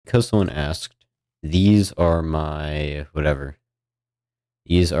because someone asked, these are my whatever.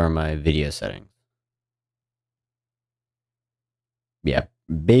 These are my video settings. Yeah,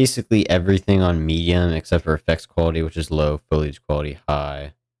 basically everything on medium except for effects quality, which is low, foliage quality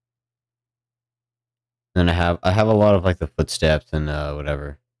high. Then I have a lot of like the footsteps and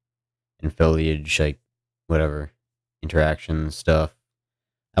whatever, and foliage, like whatever interaction stuff.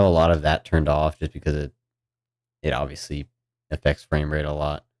 I have a lot of that turned off just because it obviously affects frame rate a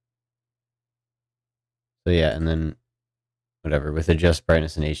lot. So yeah, and then whatever with adjust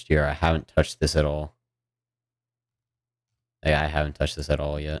brightness and HDR, I haven't touched this at all. I haven't touched this at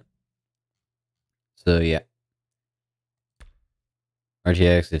all yet. So yeah,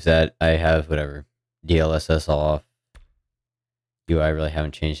 RTX, if that, I have whatever DLSS off. UI, I really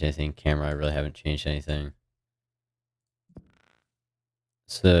haven't changed anything. Camera, I really haven't changed anything.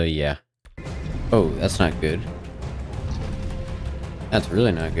 So yeah. Oh, that's not good. That's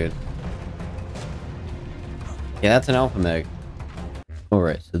really not good. Yeah, that's an alpha meg.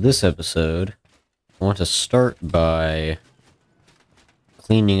 Alright, so this episode, I want to start by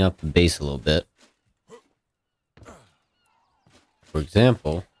cleaning up the base a little bit. For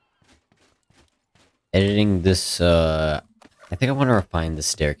example, editing this, I think I want to refine the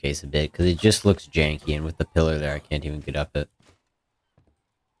staircase a bit, because it just looks janky, and with the pillar there, I can't even get up it.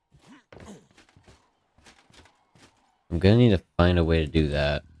 I'm gonna need to find a way to do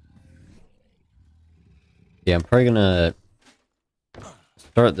that. Yeah, I'm probably gonna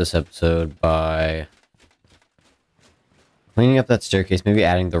start this episode by cleaning up that staircase, maybe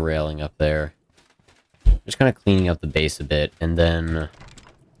adding the railing up there. Just kind of cleaning up the base a bit, and then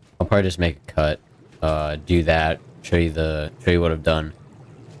I'll probably just make a cut, do that, show you what I've done,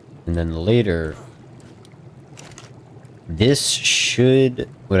 and then later, this should,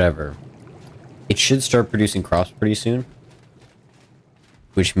 whatever, it should start producing crops pretty soon,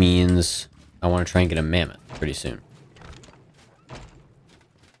 which means I want to try and get a mammoth pretty soon.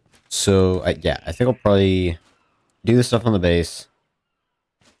 So, yeah, I think I'll probably do the stuff on the base,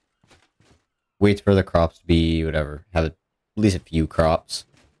 wait for the crops to be, whatever, have at least a few crops,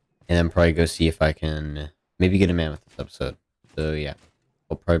 and then probably go see if I can maybe get a mammoth this episode. So, yeah,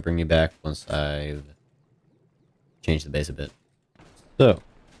 I'll probably bring you back once I've changed the base a bit. So,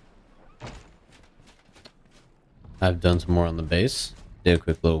 I've done some more on the base, did a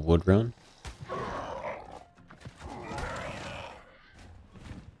quick little wood run.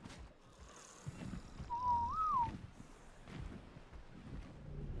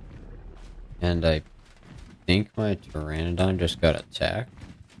 And I think my Pteranodon just got attacked.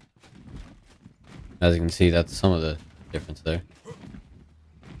 As you can see, that's some of the difference there.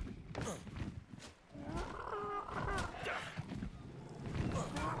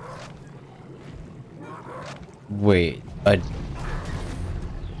 Wait, I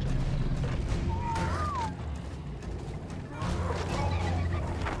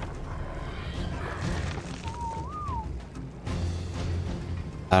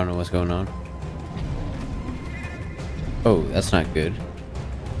don't know what's going on. Oh, that's not good.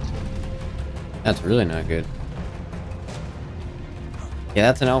 That's really not good. Yeah,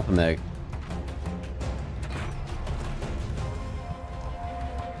 that's an alpha meg.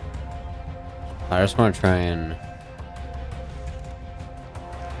 I just want to try and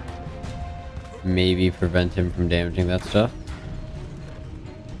maybe prevent him from damaging that stuff.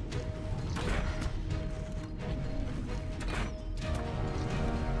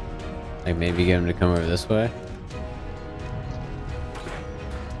 Like maybe get him to come over this way.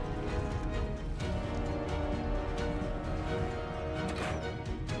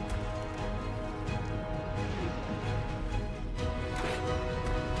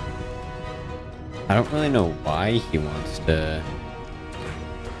 I don't really know why he wants to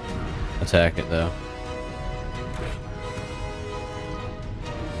attack it though.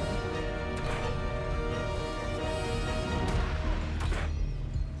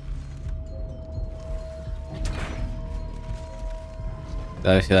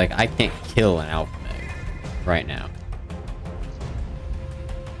 Obviously, like, I can't kill an alpha meg right now.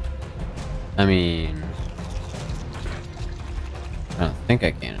 I mean, I don't think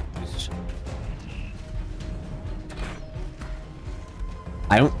I can.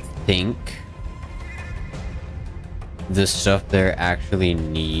 I don't think the stuff there actually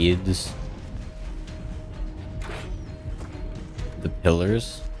needs the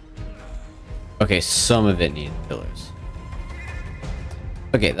pillars. Okay, some of it needs pillars.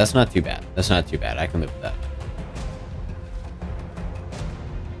 Okay, that's not too bad. That's not too bad. I can live with that.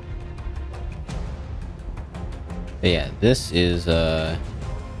 But yeah, this is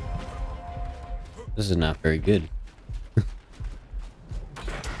not very good.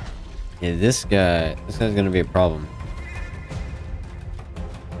 Yeah, this guy's gonna be a problem.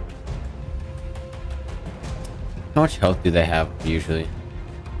 How much health do they have usually?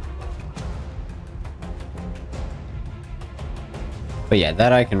 But yeah,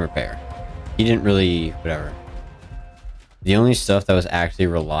 that I can repair. He didn't really, whatever. The only stuff that was actually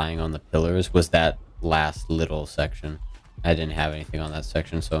relying on the pillars was that last little section. I didn't have anything on that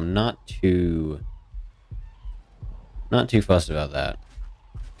section, so I'm not too fussed about that.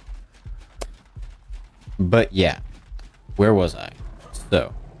 But yeah, where was I?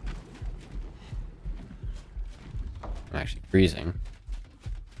 So, I'm actually freezing.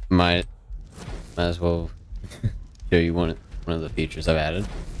 Might as well show you one of the features I've added.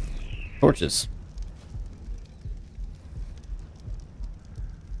 Torches.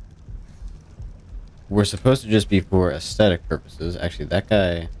 We're supposed to just be for aesthetic purposes. Actually, that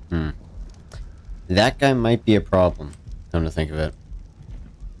guy... That guy might be a problem, come to think of it.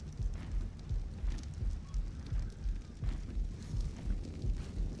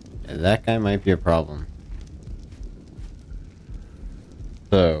 Yeah, that guy might be a problem.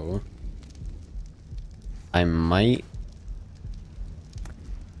 So... I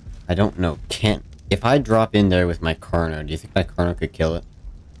don't know. If I drop in there with my Carno, do you think my Carno could kill it?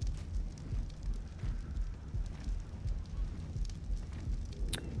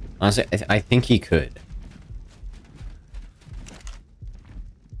 Honestly, I think he could.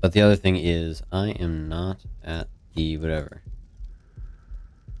 But the other thing is, I am not at the whatever.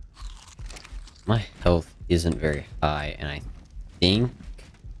 My health isn't very high, and I think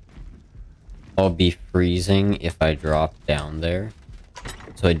I'll be freezing if I drop down there.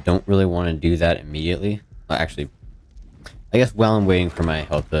 So I don't really want to do that immediately. Well, actually, I guess while I'm waiting for my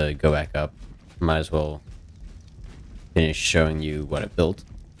health to go back up, might as well finish showing you what I built.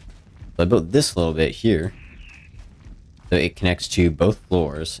 So I built this little bit here. So it connects to both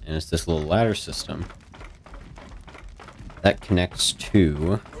floors, and it's this little ladder system. That connects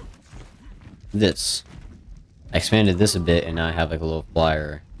to this. I expanded this a bit, and now I have like a little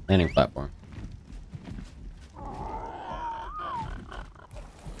flyer landing platform.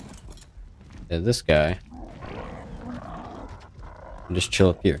 Yeah, this guy can just chill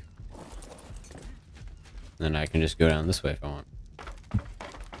up here. And then I can just go down this way if I want.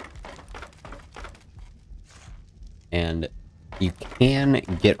 And you can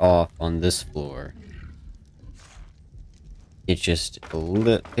get off on this floor. It's just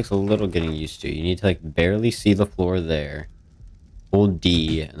takes a little getting used to. You need to like barely see the floor there. Hold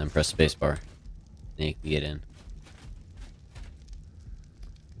D and then press spacebar. Then you can get in.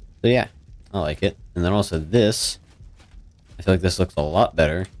 So yeah, I like it. And then also this, I feel like this looks a lot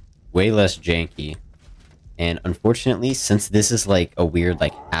better. Way less janky. And unfortunately, since this is like a weird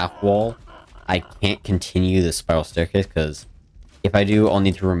like half wall, I can't continue the spiral staircase because if I do, I'll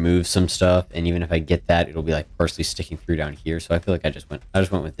need to remove some stuff, and even if I get that, it'll be like partially sticking through down here. So I feel like I just went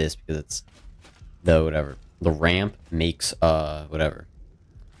with this because it's the whatever. The ramp makes whatever.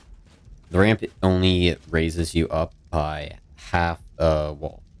 The ramp only raises you up by half a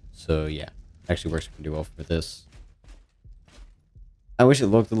wall. So yeah, actually works pretty well for this. I wish it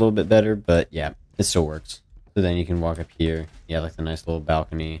looked a little bit better, but yeah, it still works. So then you can walk up here. Yeah, like the nice little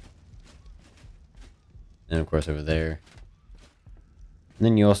balcony. And of course over there. And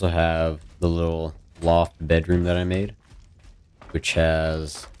then you also have the little loft bedroom that I made, which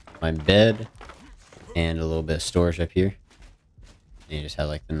has my bed and a little bit of storage up here. And you just have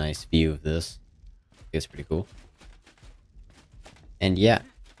like the nice view of this. It's pretty cool. And yeah,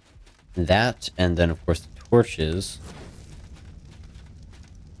 that, and then of course the torches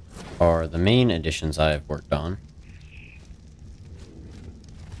are the main additions I've worked on.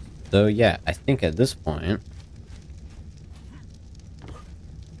 So yeah, I think at this point,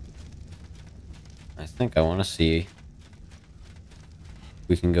 I think I want to see if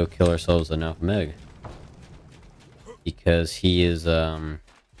we can go kill ourselves an alpha meg. Because he is,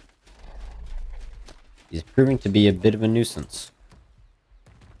 he's proving to be a bit of a nuisance.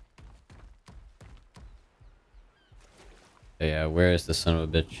 So yeah, where is the son of a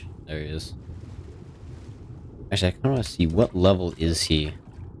bitch? There he is. Actually, I kind of want to see what level is he.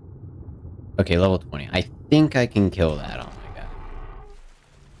 Okay, level 20. I think I can kill that. Oh my god.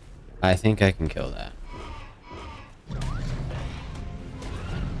 I think I can kill that.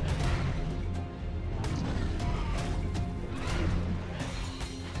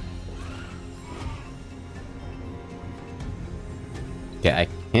 Okay, I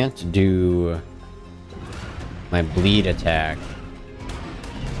can't do my bleed attack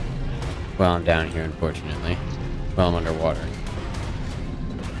while I'm down here, unfortunately. While I'm underwater.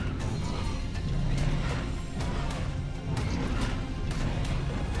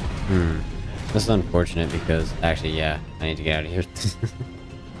 This is unfortunate because, actually, yeah, I need to get out of here.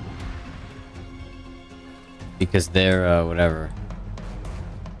 Because they're, whatever.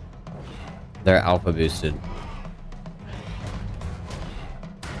 They're alpha boosted.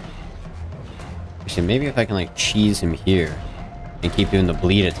 Actually, maybe if I can, like, cheese him here and keep doing the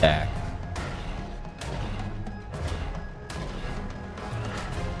bleed attack.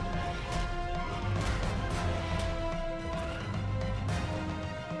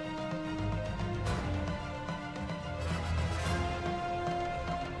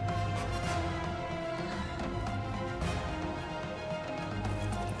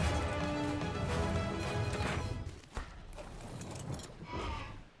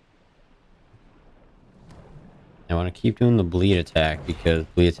 I want to keep doing the bleed attack because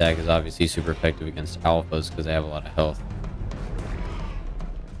bleed attack is obviously super effective against alphas because they have a lot of health.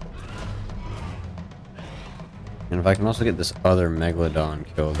 And if I can also get this other Megalodon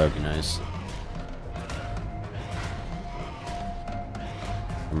killed, that would be nice.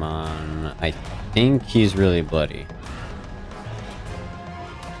 Come on. I think he's really bloody.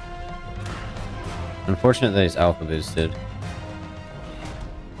 Unfortunate that he's alpha boosted.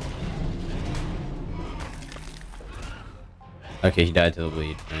 Okay, he died to the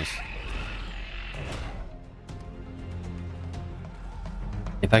bleed. Nice.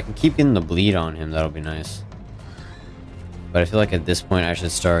 If I can keep getting the bleed on him, that'll be nice. But I feel like at this point I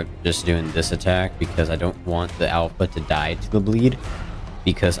should start just doing this attack because I don't want the alpha to die to the bleed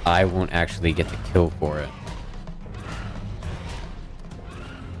because I won't actually get the kill for it.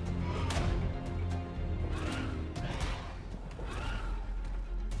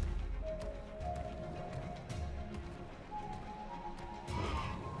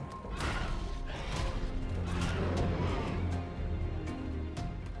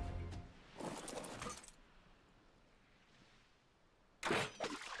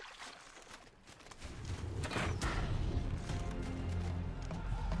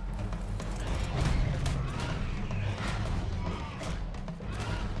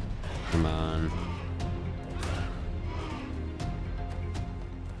 Come on.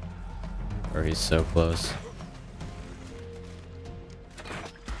 Or he's so close.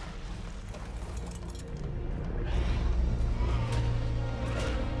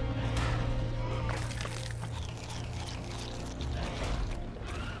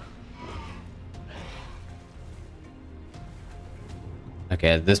 Okay,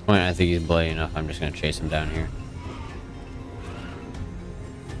 at this point I think he's bloody enough. I'm just gonna chase him down here.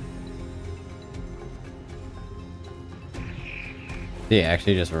 Is he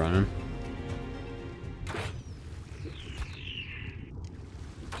actually just running?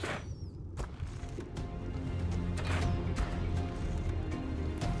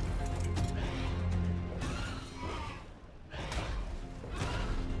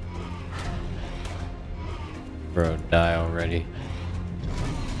 Bro, die already.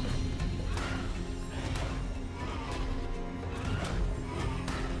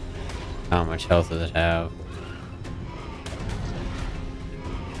 How much health does it have?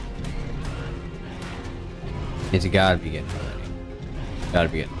 It's gotta be getting bloody. Gotta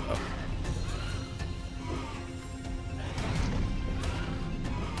be getting low.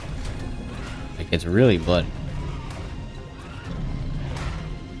 Like, it's really bloody.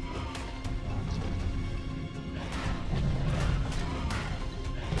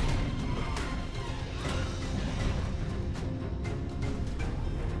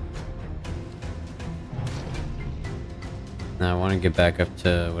 Now I want to get back up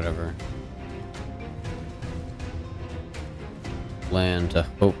to whatever land to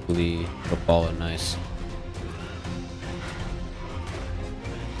hopefully follow it nice.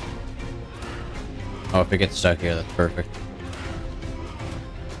 Oh, if it gets stuck here, that's perfect.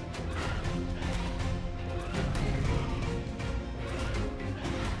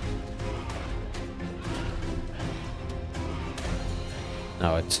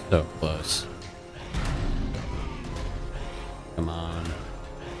 Oh, it's so close. Come on.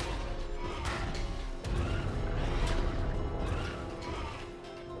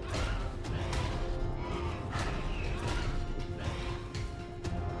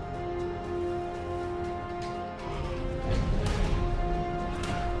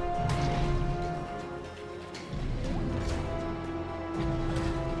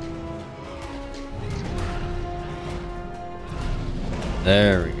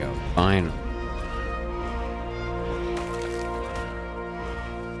 There we go, finally.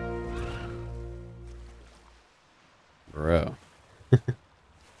 Bro. Yeah,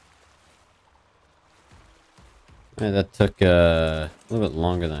 that took a little bit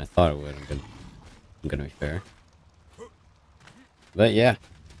longer than I thought it would. I'm gonna be fair. But yeah.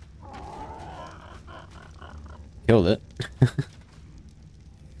 killed it.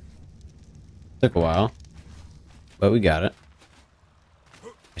 Took a while, but we got it.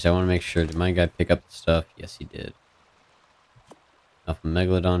 Because I want to make sure, did my guy pick up the stuff? Yes, he did. Enough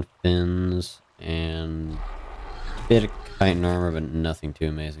megalodon fins, and a bit of chitin armor, but nothing too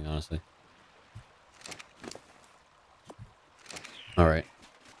amazing, honestly. Alright.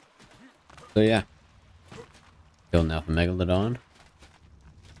 So yeah. Building out the megalodon.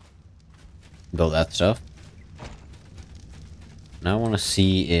 Build that stuff. Now I want to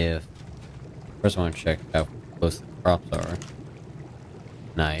see if... First I want to check how close the crops are.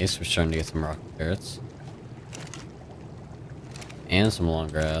 Nice, we're starting to get some rock carrots. And some long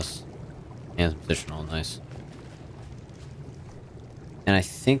grass. And some positional, nice. And I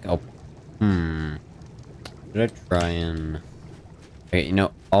think I'll... Should I try and... Okay, you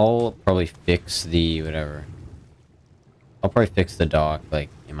know, I'll probably fix the... whatever. I'll probably fix the dock, like,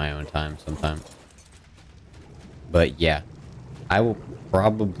 in my own time sometime. But yeah. I will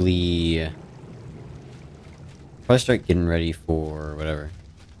probably start getting ready for whatever.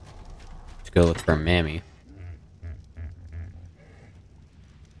 To go look for a mammy.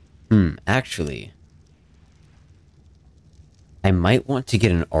 Actually, I might want to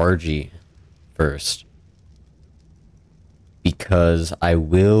get an Argy first. Because I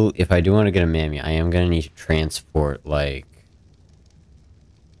will, if I do want to get a mammy, I am going to need to transport, like,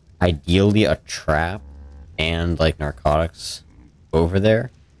 ideally a trap and, like, narcotics over there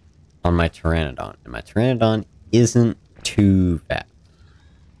on my Pteranodon. And my Pteranodon isn't too fat.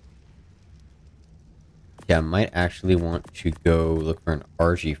 Yeah, I might actually want to go look for an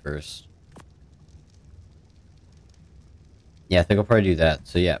Argy first. Yeah, I think I'll probably do that.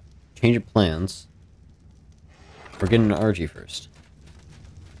 So yeah, change of plans. We're getting an Argy first.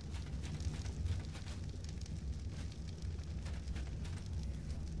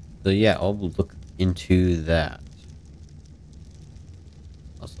 So yeah, I'll look into that.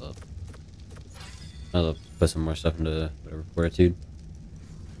 Also, I'll put some more stuff into whatever fortitude.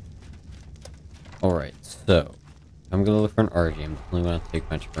 Alright, so I'm gonna look for an Argy. I'm definitely gonna take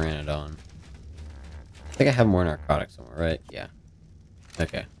my Pteranodon. I think I have more narcotics somewhere, right? Yeah.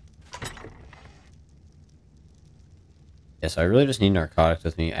 Okay. Yeah, so I really just need narcotics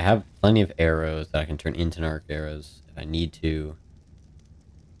with me. I have plenty of arrows that I can turn into narc arrows if I need to.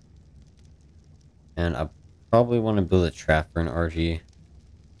 And I probably want to build a trap for an Argy.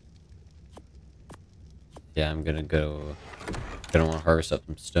 Yeah, I'm gonna go... Gonna want to harvest up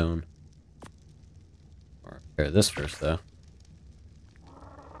some stone. Or repair this first, though.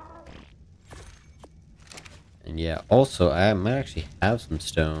 And yeah, also, I might actually have some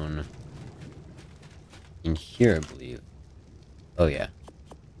stone in here, I believe. Oh, yeah.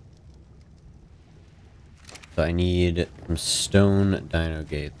 So I need some stone dino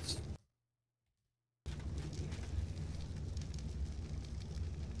gates.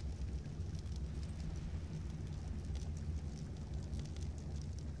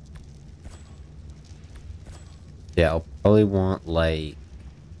 Yeah, I'll probably want, like...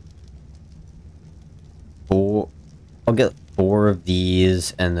 I'll get 4 of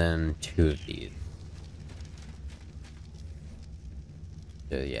these, and then 2 of these.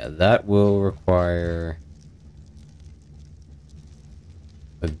 So yeah, that will require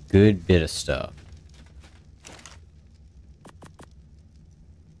a good bit of stuff.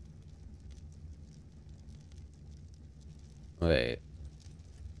 Wait.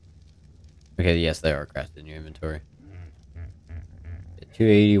 Okay, yes, they are crafted in your inventory.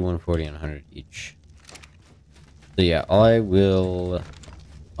 280, 140, and 100 each. So yeah, I'll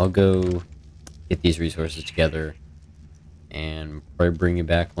go get these resources together and probably bring you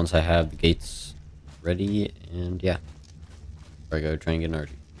back once I have the gates ready, and yeah. Before I go try and get an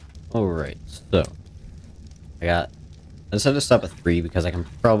Argy. Alright, so I decided to stop at 3 because I can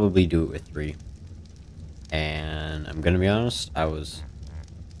probably do it with 3. And I'm gonna be honest, I was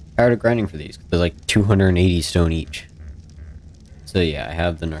tired of grinding for these. They're like 280 stone each. So yeah, I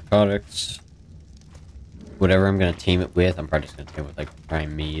have the narcotics. Whatever I'm gonna tame it with, I'm probably just gonna tame it with like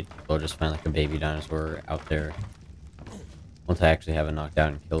prime meat. Or just find like a baby dinosaur out there. Once I actually have it knocked out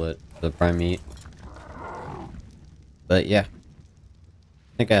and kill it for the prime meat. But yeah.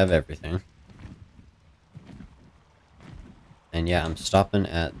 I think I have everything. And yeah, I'm stopping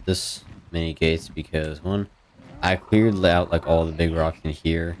at this many gates because one, I cleared out like all the big rocks in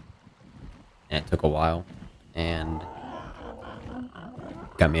here. And it took a while. And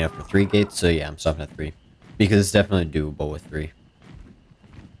got me up for 3 gates, so yeah, I'm stopping at 3. Because it's definitely doable with 3.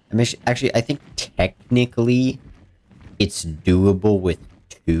 I mean, actually, I think technically it's doable with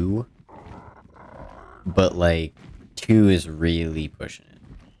 2. But, like, 2 is really pushing it.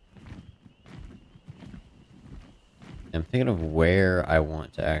 I'm thinking of where I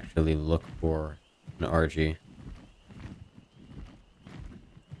want to actually look for an Argy.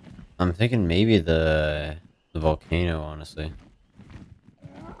 I'm thinking maybe the volcano, honestly.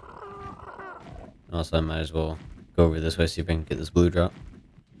 Also, I might as well go over this way, see if I can get this blue drop.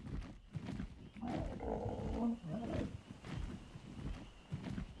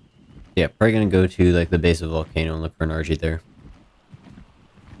 Yeah, probably gonna go to like the base of the volcano and look for an Argy there.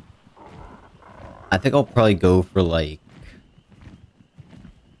 I think I'll probably go for like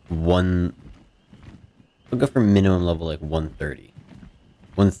one. I'll go for minimum level like 130.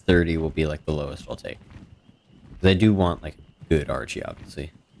 130 will be like the lowest I'll take. Because I do want like a good Argy,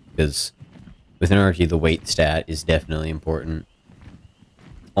 obviously. Because with an Argy, the weight stat is definitely important.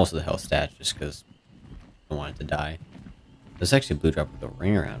 Also the health stat, just because I don't want it to die. There's actually a blue drop with a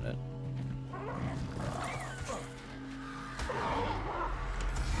ring around it.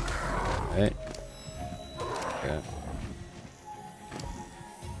 Alright. Okay.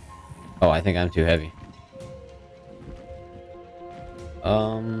 Oh, I think I'm too heavy.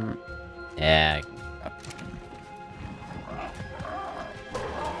 Yeah. I can drop it.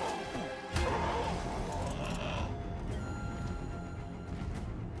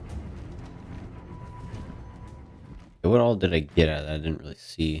 Okay, what all did I get out of that? I didn't really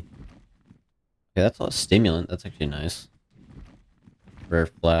see. Okay, that's all stimulant. That's actually nice. Rare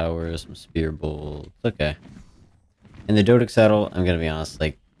flowers, some spear bolts. Okay. And the Dodex saddle, I'm gonna be honest,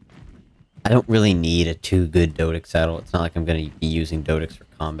 like, I don't really need a too good Dodex saddle. It's not like I'm gonna be using Dodex for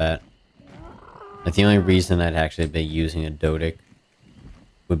combat. Like, the only reason I'd actually be using a Dodex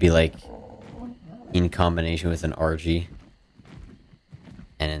would be, like, in combination with an Argy.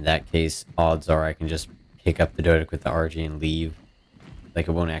 And in that case, odds are I can just pick up the Dodex with the Argy and leave. Like,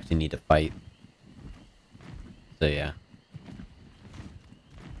 I won't actually need to fight. So, yeah.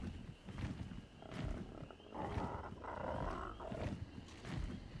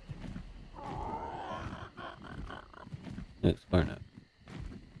 Explore note.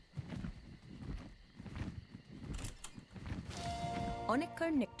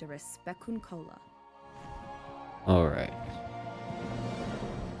 Onychornicterus specuncola. Alright.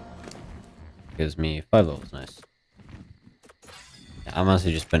 Gives me 5 levels, nice. Yeah, I'm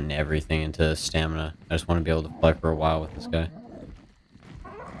honestly just putting everything into stamina. I just want to be able to fly for a while with this guy.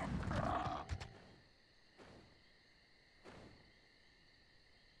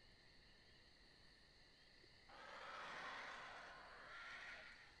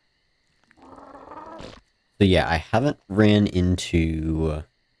 So yeah, I haven't ran into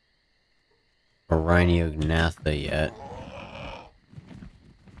Rhinognatha yet.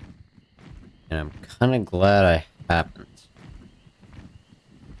 And I'm kind of glad I haven't.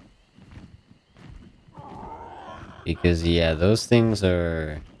 Because yeah, those things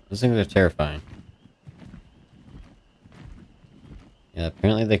are terrifying. Yeah,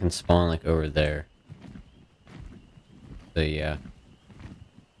 apparently they can spawn like over there. So yeah.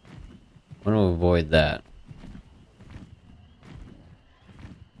 I want to avoid that.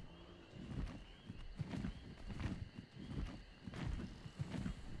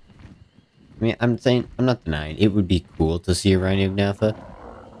 I mean, I'm not denying, it would be cool to see a Rhinognatha.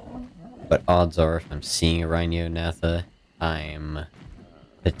 But odds are, if I'm seeing a Rhinognatha, I'm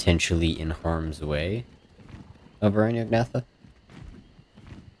potentially in harm's way of a Rhinognatha.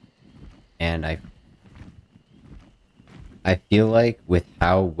 And I feel like with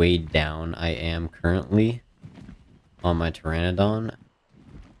how weighed down I am currently on my Pteranodon,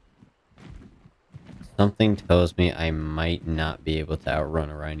 something tells me I might not be able to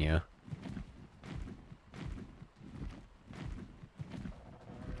outrun a Rhino.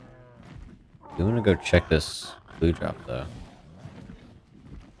 I'm gonna go check this blue drop though.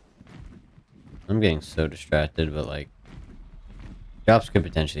 I'm getting so distracted, but like, drops could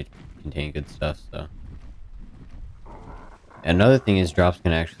potentially contain good stuff, so. Another thing is drops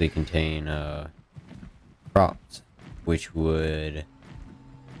can actually contain crops, which would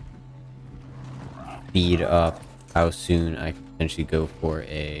speed up how soon I could potentially go for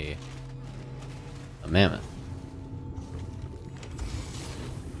a mammoth.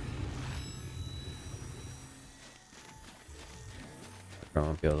 I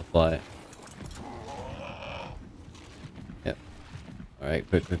won't be able to fly. Yep. Alright,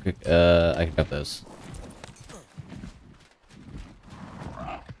 quick. I can cut those.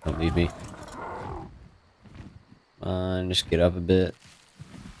 Don't leave me. Come on, just get up a bit.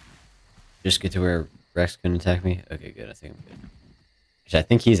 Just get to where Rex couldn't attack me. Okay, good. I think I'm good. Which I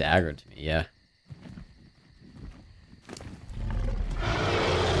think he's aggroed to me, yeah.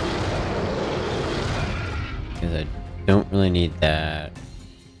 Because I don't really need that.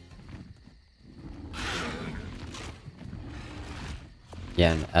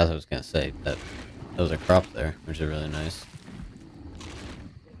 Yeah, and as I was gonna say, that those are crops there, which are really nice.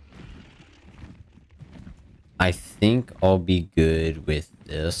 I think I'll be good with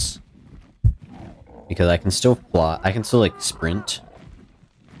this. Because I can still fly, I can still like sprint.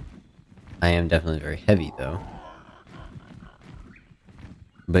 I am definitely very heavy though.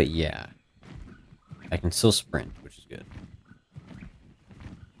 But yeah. I can still sprint, which is good.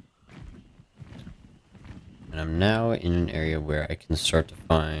 And I'm now in an area where I can start to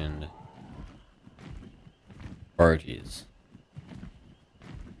find Argies.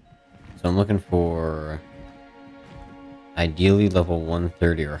 So I'm looking for ideally level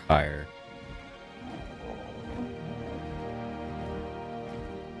 130 or higher.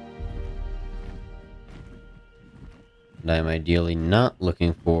 And I'm ideally not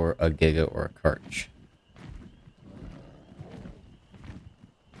looking for a Giga or a Karch.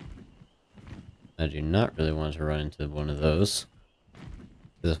 I do not really want to run into one of those.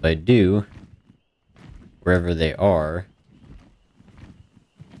 Because if I do, wherever they are,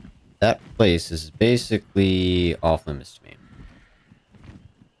 that place is basically off limits to me.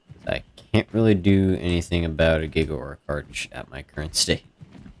 I can't really do anything about a Giga or a Karch at my current state.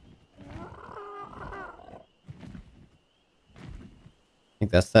 I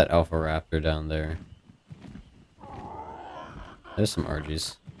think that's that Alpha Raptor down there. There's some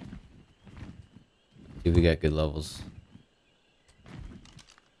Argies. See if we got good levels.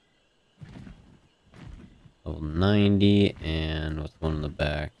 Level 90, and what's one in the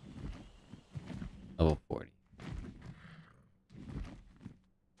back? Level 40.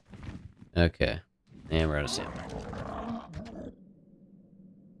 Okay. And we're out of stamina.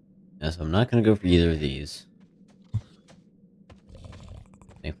 Yeah, so I'm not gonna go for either of these.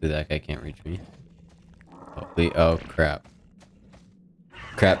 Thankfully that guy can't reach me. Hopefully, oh crap.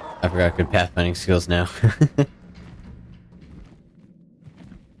 Crap, I forgot good pathfinding skills now.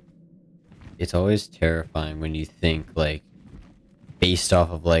 It's always terrifying when you think, like, based off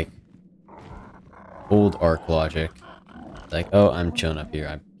of, like, old Ark logic. Like, oh, I'm chilling up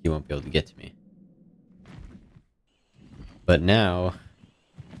here, he won't be able to get to me. But now,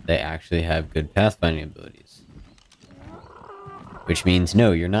 they actually have good pathfinding abilities. Which means,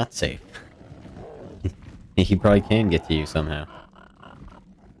 no, you're not safe. He probably can get to you somehow.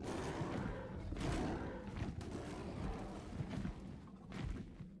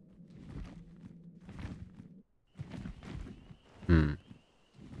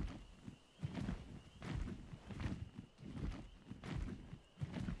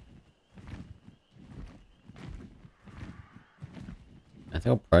 I think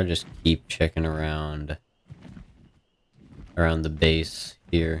I'll probably just keep checking around the base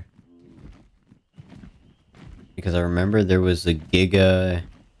here. Because I remember there was a Giga,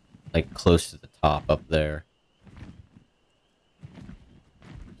 like, close to the top up there.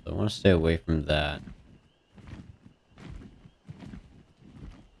 So I want to stay away from that.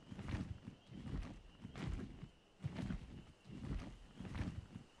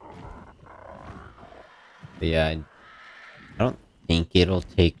 But yeah, I don't think it'll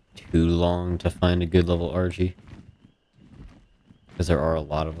take too long to find a good level Argy. Because there are a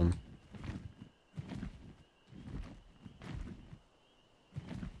lot of them.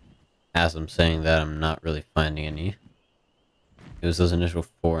 As I'm saying that, I'm not really finding any. It was those initial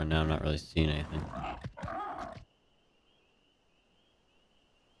 4, and now I'm not really seeing anything.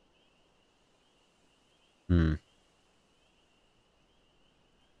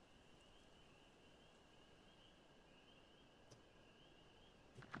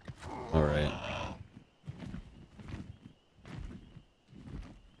 Alright.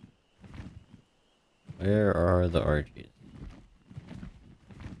 Where are the Argies?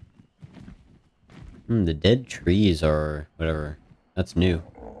 The dead trees are... whatever. That's new.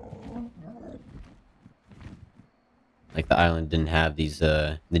 Like, the island didn't have these,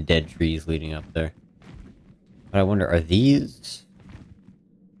 the dead trees leading up there. But I wonder, are these...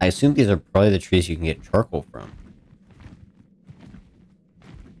 I assume these are probably the trees you can get charcoal from.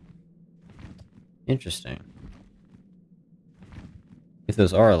 Interesting. If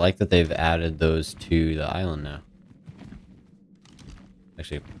those are, I like that they've added those to the island now.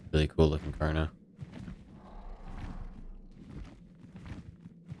 Actually, a really cool looking car now.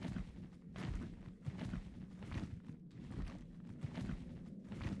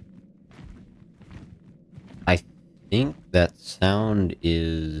 I think that sound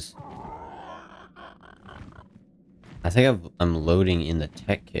is... I think I'm loading in the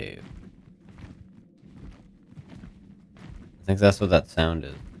tech cave. I think that's what that sound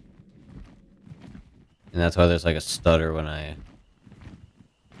is. And that's why there's like a stutter when I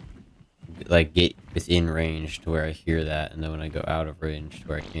like get within range to where I hear that, and then when I go out of range to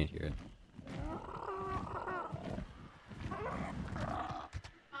where I can't hear it.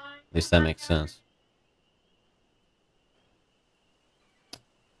 At least that makes sense.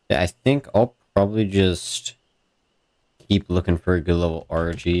 Yeah, I think I'll probably just keep looking for a good level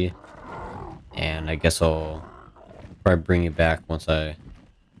Argy, and I guess I'll probably bring it back once I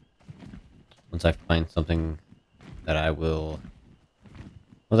find something that I will.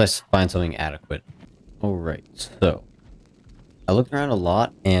 Once I find something adequate. Alright, so I looked around a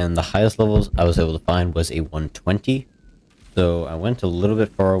lot, and the highest levels I was able to find was a 120. So I went a little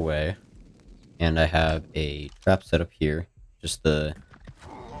bit far away, and I have a trap set up here. Just the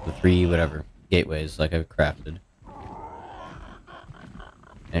 3 whatever gateways like I've crafted.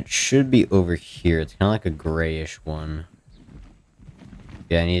 And it should be over here. It's kind of like a grayish one.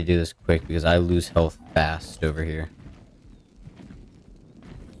 Yeah, I need to do this quick because I lose health fast over here.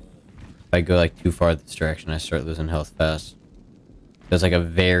 If I go like too far this direction, I start losing health fast. There's like a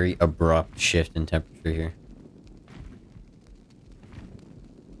very abrupt shift in temperature here.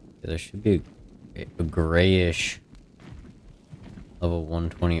 Yeah, there should be a grayish level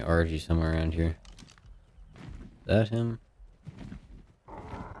 120 Argy somewhere around here. Is that him?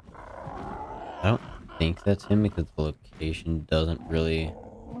 I don't think that's him because the location doesn't really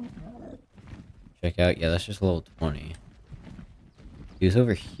check out. Yeah, that's just level 20. He was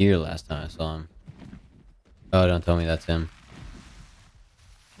over here last time I saw him. Oh, don't tell me that's him.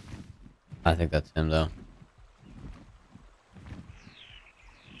 I think that's him, though.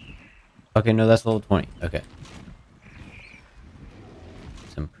 Okay, no, that's level 20. Okay.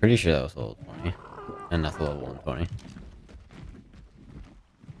 So I'm pretty sure that was level 20. And not the level 120.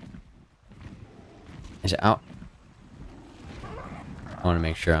 Is it out? I want to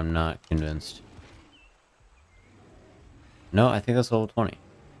make sure I'm not convinced. No, I think that's level 20.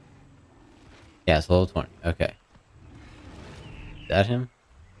 Yeah, it's level 20. Okay. Is that him?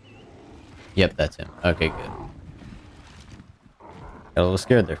 Yep, that's him. Okay, good. Got a little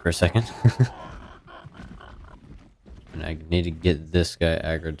scared there for a second. And I need to get this guy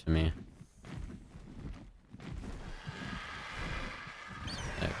aggroed to me.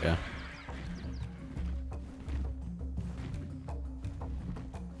 There we go.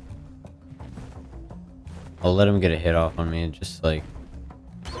 I'll let him get a hit off on me and just like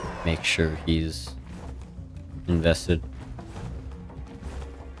make sure he's invested.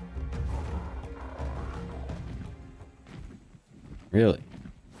 Really?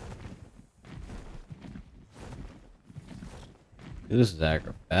 Dude, this is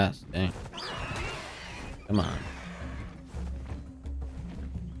aggro fast, dang. Come on.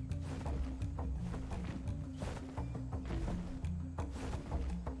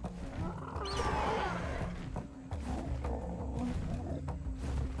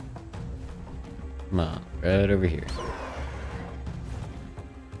 Come on, right over here.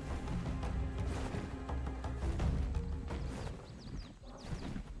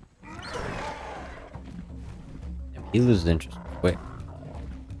 Damn, he loses interest quick.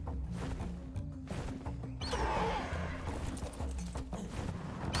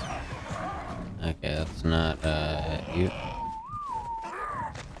 Okay, that's not, you.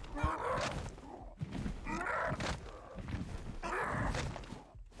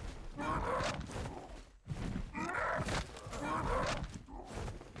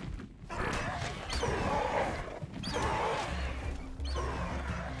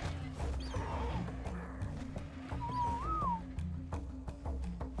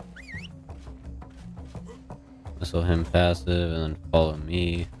 Missile him passive and then follow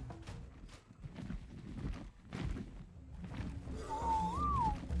me.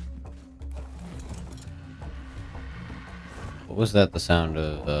 What was that? The sound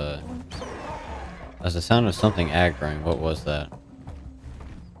of, as the sound of something aggroing. What was that?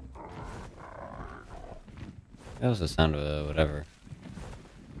 That was the sound of, whatever.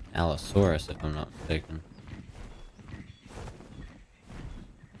 Allosaurus, if I'm not mistaken.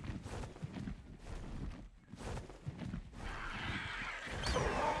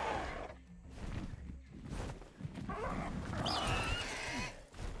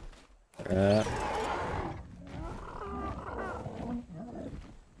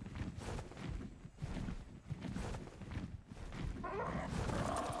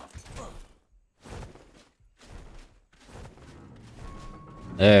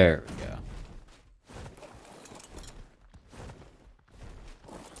 There we go.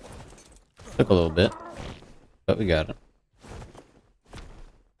 Took a little bit, but we got it.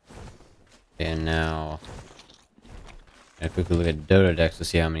 And now, I quickly look at Dodo Dex to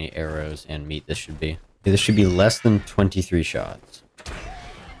see how many arrows and meat this should be. Okay, this should be less than 23 shots.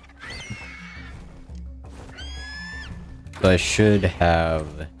 So I should have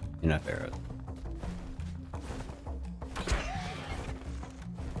enough arrows.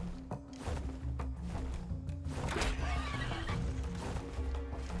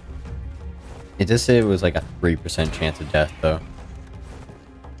 It does say it was like a 3% chance of death, though.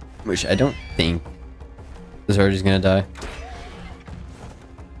 Which I don't think this Argy's gonna die.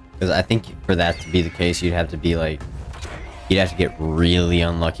 Because I think for that to be the case, you'd have to be like... You'd have to get really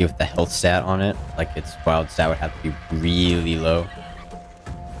unlucky with the health stat on it. Like, its wild stat would have to be really low.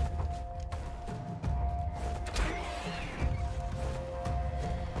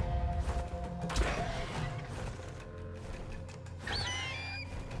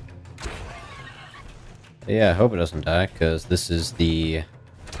 Yeah, I hope it doesn't die, because this is the...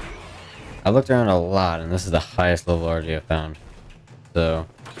 I looked around a lot, and this is the highest level Argy I've found. So,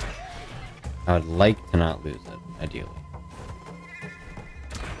 I would like to not lose it, ideally.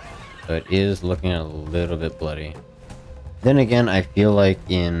 So it is looking a little bit bloody. Then again, I feel like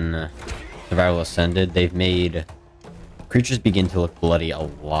in Survival Ascended, they've made creatures begin to look bloody a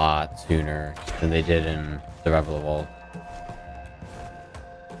lot sooner than they did in Survival Evolved.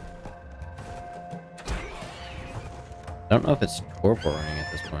 I don't know if it's torpor running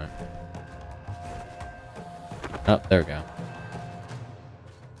at this point. Oh, there we go.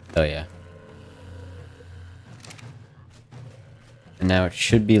 Oh yeah. And now it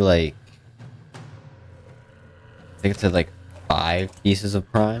should be like... I think it's at like 5 pieces of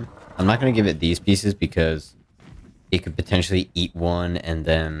prime. I'm not going to give it these pieces because it could potentially eat one and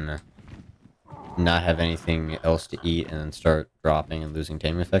then not have anything else to eat and then start dropping and losing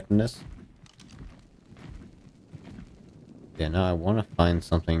tame effectiveness. Yeah, no, I want to find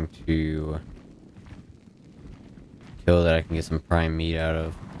something to kill that I can get some prime meat out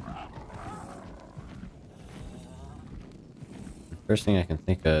of. The first thing I can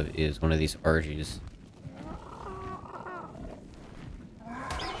think of is one of these Argies.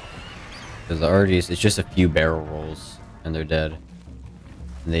 Because the Argies, it's just a few barrel rolls and they're dead.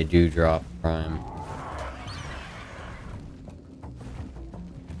 And they do drop prime.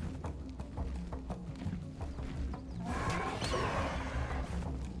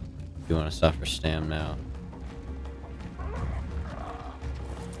 You want to stop for stam now.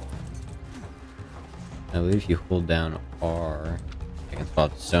 I believe if you hold down R, I can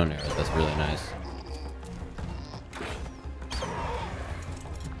spot the stone arrows. That's really nice.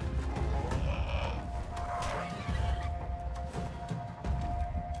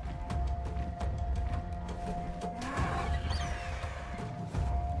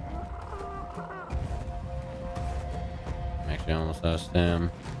 Actually, almost out of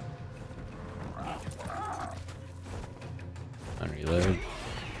stam. Unreload.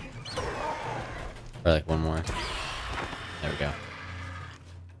 Or like one more. There we go.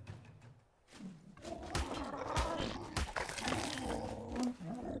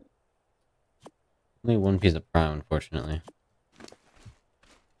 Only one piece of prime, unfortunately.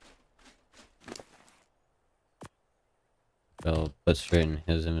 I'll put straight in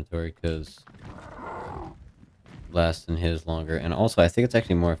his inventory because lasts in his longer. And also, I think it's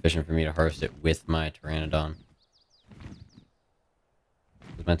actually more efficient for me to harvest it with my Pteranodon.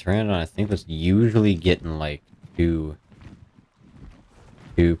 My Pteranodon, I think, was usually getting like two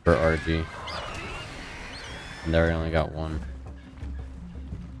per Argy. And there I only got one.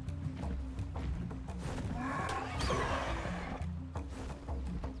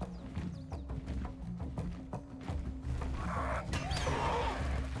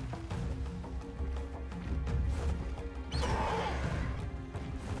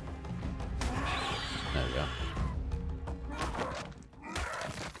 There we go.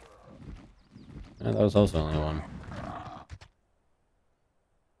 Oh, that was also only one.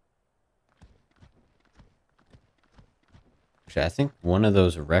 Actually, I think one of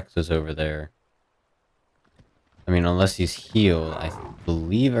those Rexes over there. I mean, unless he's healed, I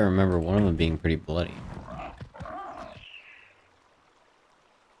believe I remember one of them being pretty bloody.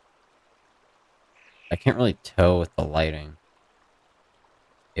 I can't really tell with the lighting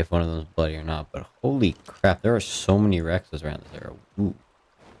if one of them is bloody or not, but holy crap, there are so many Rexes around this area. Ooh.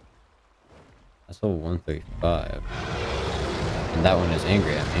 I saw 135. And that one is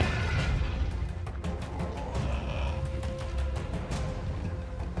angry at me.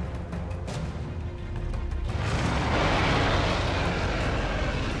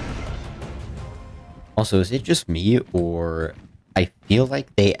 Also, is it just me, or I feel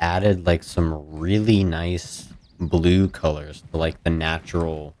like they added like some really nice blue colors to like the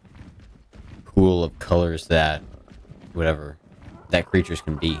natural pool of colors that whatever that creatures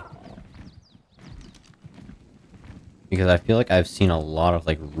can be? Because I feel like I've seen a lot of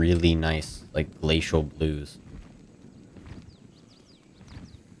like really nice like glacial blues.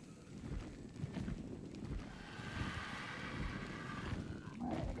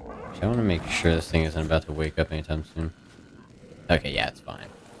 I want to make sure this thing isn't about to wake up anytime soon. Okay, yeah, it's fine.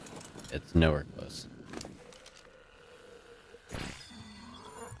 It's nowhere close.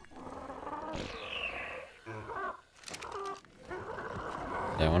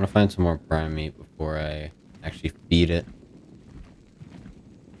 Yeah, I want to find some more prime meat before I actually feed it.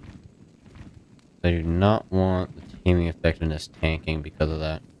 I do not want the taming effectiveness tanking because of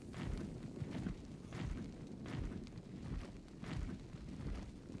that.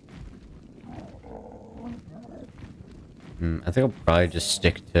 I think I'll probably just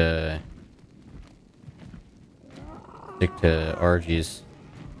stick to Argy's.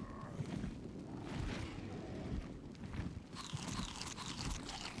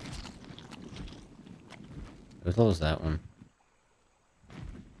 What was that one?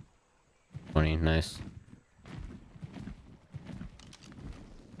 20, nice.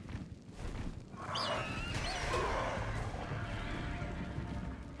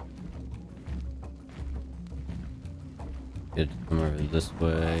 Good, come over this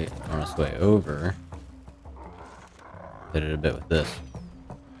way, on its way over. Did it a bit with this.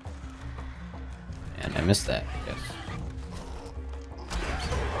 And I missed that, I guess.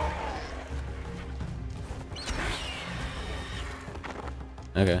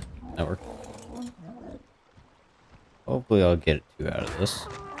 Okay, that worked. Hopefully I'll get 2 out of this.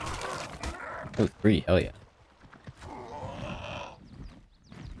 Oh, 3, hell yeah.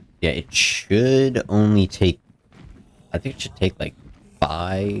 Yeah, it should only take... I think it should take like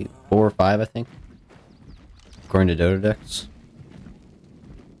 4 or 5, I think. According to Dododex.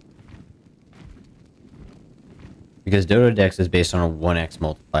 Because Dododex is based on a 1x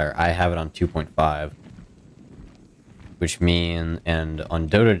multiplier. I have it on 2.5. Which means, and on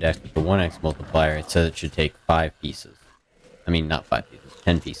Dododex with the 1x multiplier, it says it should take 5 pieces. I mean, not 5 pieces,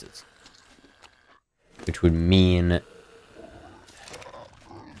 10 pieces. Which would mean,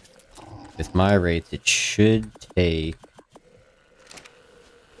 with my rates, it should take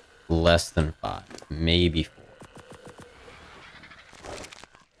less than 5, maybe 4.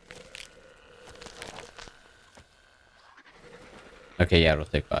 Okay, yeah, it'll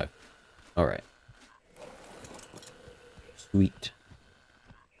take 5. Alright. Sweet.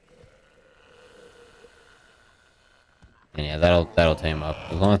 And yeah, that'll tame up.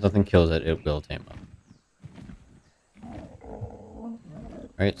 As long as nothing kills it, it will tame up.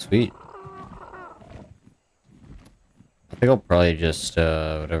 Alright, sweet. I think I'll probably just,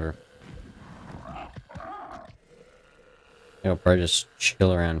 whatever. I think I'll probably just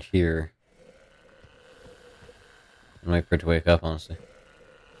chill around here. And wait for it to wake up, honestly.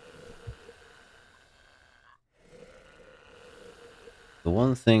 The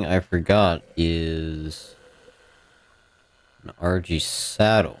one thing I forgot is an RG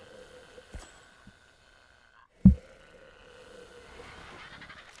saddle.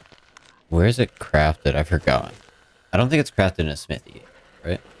 Where is it crafted? I forgot. I don't think it's crafted in a smithy,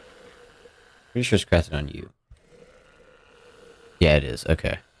 right? Pretty sure it's crafted on you. Yeah, it is.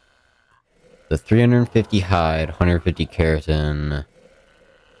 Okay. The 350 hide, 150 keratin,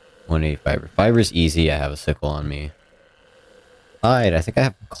 180 fiber. Fiber's easy. I have a sickle on me. Hide, I think I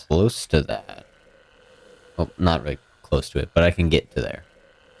have close to that. Well, not really close to it, but I can get to there.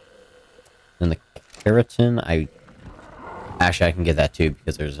 And the keratin, actually, I can get that too,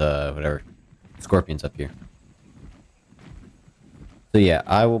 because there's, whatever, scorpions up here. So yeah,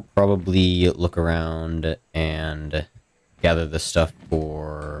 I will probably look around and gather the stuff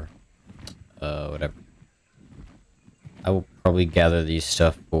for, whatever. I will probably gather these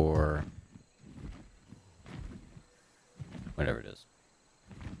stuff for whatever it is.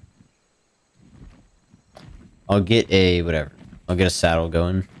 I'll get a, whatever. I'll get a saddle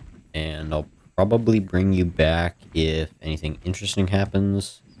going, and I'll probably bring you back if anything interesting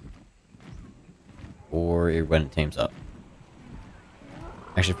happens, or when it tames up.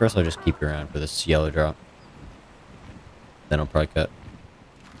 Actually, first I'll just keep you around for this yellow drop. Then I'll probably cut.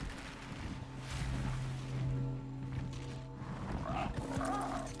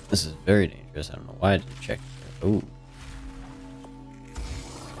 This is very dangerous. I don't know why I didn't check. Ooh.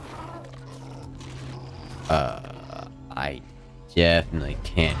 I definitely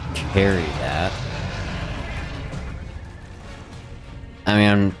can't carry that. I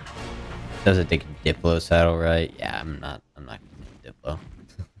mean, does it take a Diplo saddle, right? Yeah, I'm not gonna take a Diplo.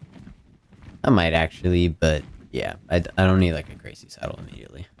 I might actually, but yeah, I don't need like a crazy saddle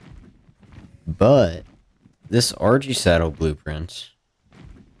immediately. But this RG saddle blueprint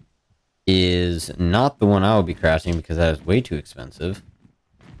is not the one I will be crafting because that is way too expensive.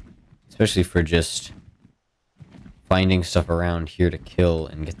 Especially for just finding stuff around here to kill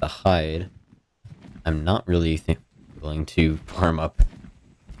and get the hide. I'm not really willing to farm up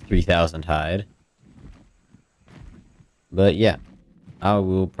 3,000 hide. But yeah, I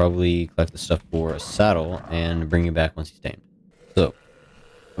will probably collect the stuff for a saddle and bring it back once he's tamed. So,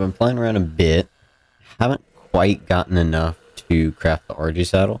 I've been playing around a bit. Haven't quite gotten enough to craft the Argy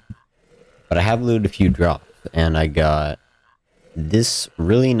saddle, but I have looted a few drops, and I got this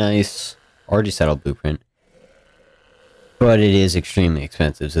really nice Argy saddle blueprint, but it is extremely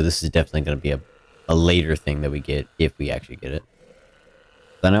expensive, so this is definitely going to be a later thing that we get, if we actually get it.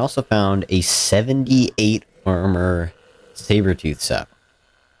 Then I also found a 78 armor saber-tooth saddle.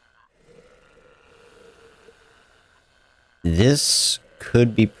 This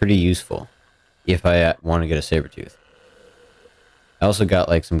could be pretty useful if I want to get a saber-tooth. I also got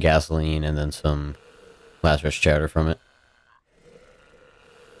like some gasoline and then some Lazarus chowder from it.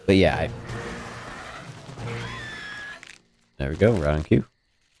 But yeah, there we go, right on cue.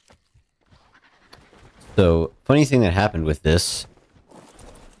 So, funny thing that happened with this,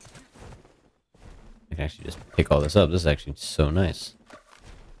 I can actually just pick all this up. This is actually so nice.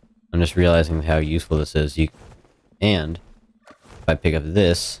 I'm just realizing how useful this is. And if I pick up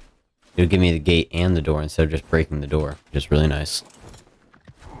this, it'll give me the gate and the door instead of just breaking the door, which is really nice.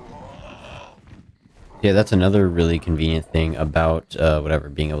 Yeah, that's another really convenient thing about whatever,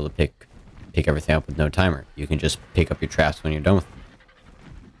 being able to pick everything up with no timer. You can just pick up your traps when you're done with them.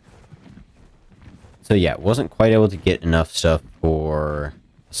 So yeah, wasn't quite able to get enough stuff for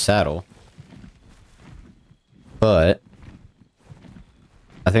a saddle, but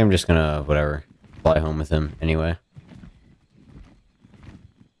I think I'm just gonna, whatever, fly home with him anyway.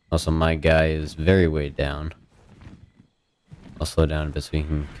 Also, my guy is very weighed down. I'll slow down a bit so he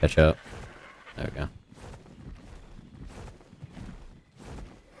can catch up. There we go.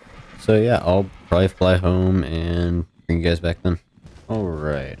 So yeah, I'll probably fly home and bring you guys back then.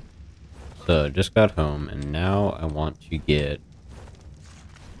 Alright. So, just got home, and now I want to get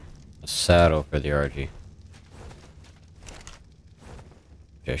a saddle for the Argy.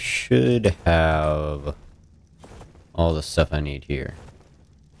 I should have all the stuff I need here.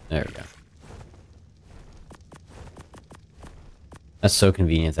 There we go. That's so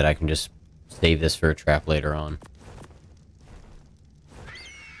convenient that I can just save this for a trap later on.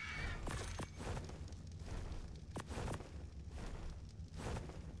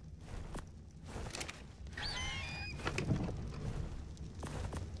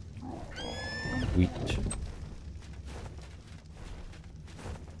 Sweet.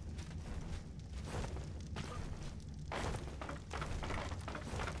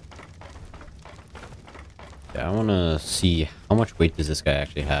 Yeah, I want to see how much weight does this guy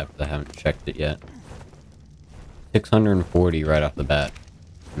actually have, because I haven't checked it yet. 640 right off the bat.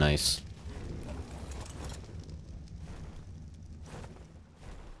 Nice.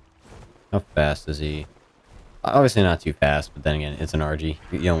 How fast is he? Obviously not too fast, but then again, it's an Argy.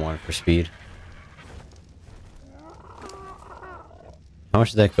 You don't want it for speed. How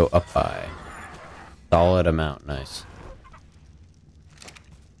much did that go up by? Solid amount. Nice.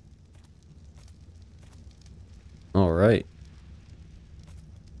 Alright.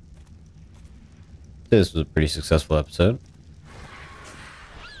 This was a pretty successful episode.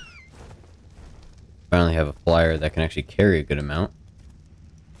 Finally have a flyer that can actually carry a good amount.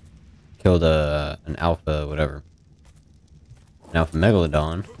 Killed an alpha, whatever. An alpha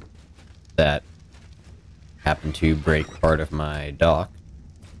megalodon that happened to break part of my dock.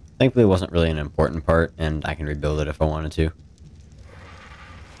 Thankfully, it wasn't really an important part, and I can rebuild it if I wanted to.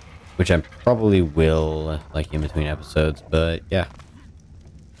 Which I probably will, like, in between episodes, but yeah.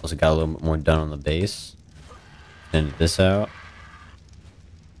 Also got a little bit more done on the base. Extended this out.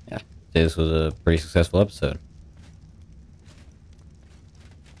 Yeah, this was a pretty successful episode.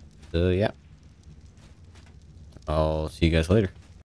 So yeah. I'll see you guys later.